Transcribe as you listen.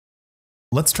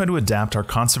Let's try to adapt our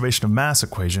conservation of mass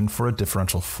equation for a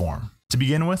differential form. To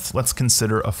begin with, let's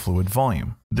consider a fluid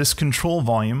volume. This control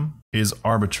volume is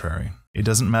arbitrary. It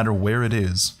doesn't matter where it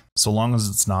is, so long as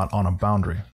it's not on a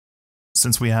boundary.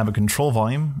 Since we have a control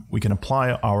volume, we can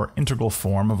apply our integral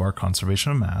form of our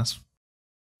conservation of mass,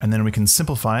 and then we can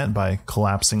simplify it by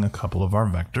collapsing a couple of our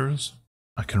vectors.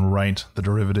 I can write the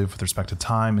derivative with respect to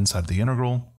time inside the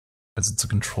integral, because it's a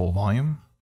control volume.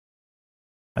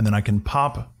 And then I can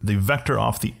pop the vector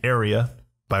off the area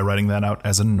by writing that out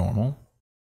as a normal.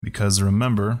 Because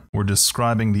remember, we're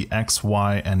describing the x,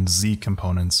 y, and z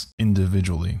components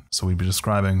individually. So we'd be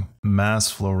describing mass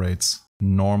flow rates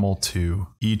normal to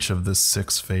each of the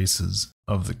 6 faces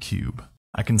of the cube.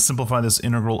 I can simplify this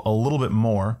integral a little bit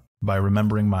more by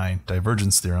remembering my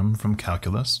divergence theorem from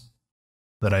calculus.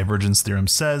 The divergence theorem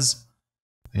says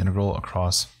the integral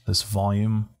across this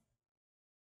volume,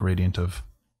 gradient of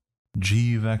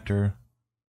g vector,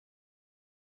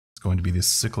 is going to be the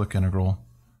cyclic integral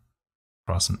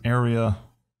across an area,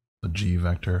 the g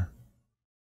vector,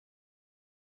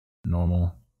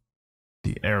 normal,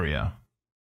 the area.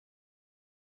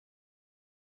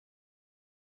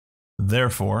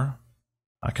 Therefore,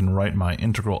 I can write my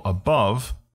integral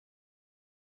above.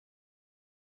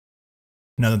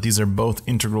 Now that these are both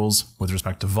integrals with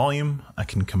respect to volume, I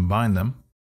can combine them.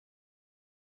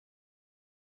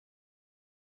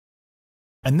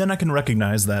 And then I can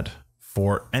recognize that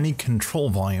for any control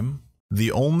volume,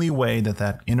 the only way that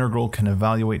that integral can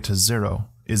evaluate to 0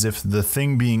 is if the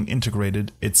thing being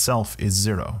integrated itself is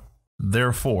 0.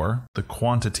 Therefore, the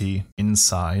quantity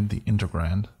inside the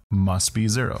integrand must be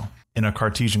 0. In a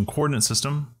Cartesian coordinate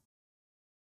system,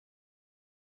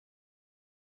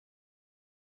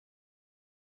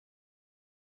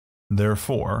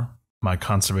 therefore, my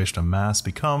conservation of mass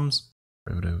becomes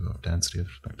derivative of density with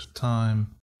respect to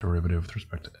time, derivative with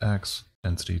respect to x,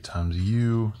 density times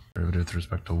u, derivative with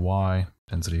respect to y,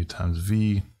 density times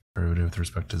v, derivative with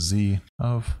respect to z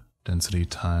of density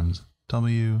times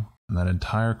w, and that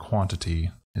entire quantity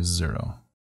is 0.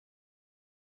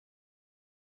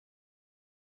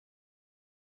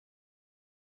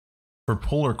 For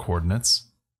polar coordinates,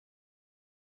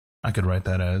 I could write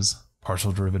that as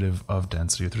partial derivative of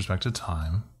density with respect to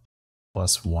time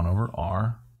plus 1 over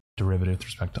r, derivative with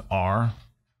respect to r,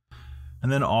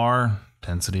 and then r,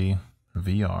 density,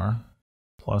 vr,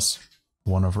 plus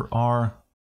 1 over r,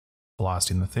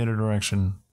 velocity in the theta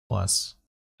direction, plus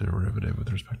derivative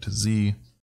with respect to z.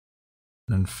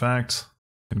 And in fact,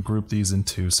 I can group these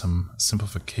into some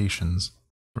simplifications.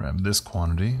 Grab this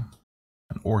quantity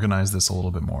and organize this a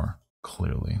little bit more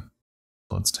clearly.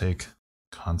 Let's take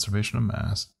conservation of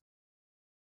mass.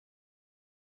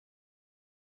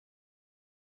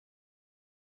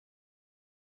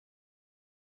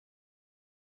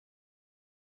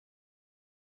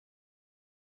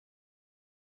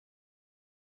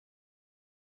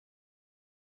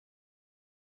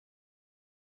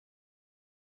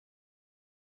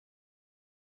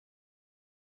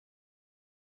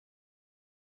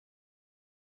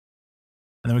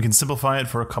 And then we can simplify it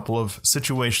for a couple of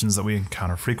situations that we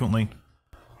encounter frequently.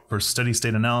 For steady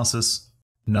state analysis,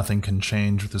 nothing can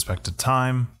change with respect to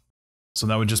time. So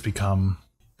that would just become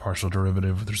partial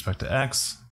derivative with respect to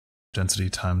x, density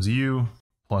times u,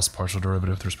 plus partial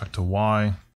derivative with respect to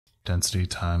y, density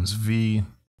times v,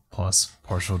 plus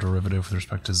partial derivative with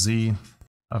respect to z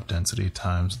of density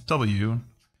times w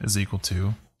is equal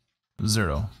to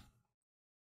 0.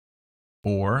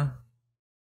 Or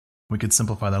we could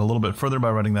simplify that a little bit further by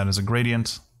writing that as a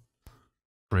gradient.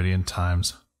 Gradient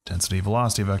times density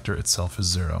velocity vector itself is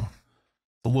 0.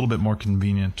 It's a little bit more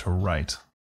convenient to write.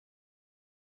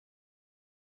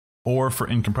 Or for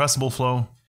incompressible flow,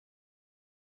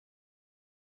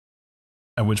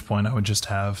 at which point I would just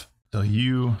have del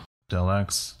u, del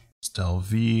x, del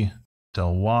v,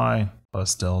 del y,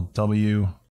 plus del w,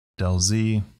 del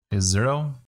z is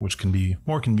 0, which can be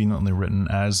more conveniently written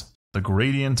as the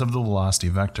gradient of the velocity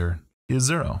vector is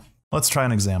 0. Let's try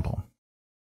an example.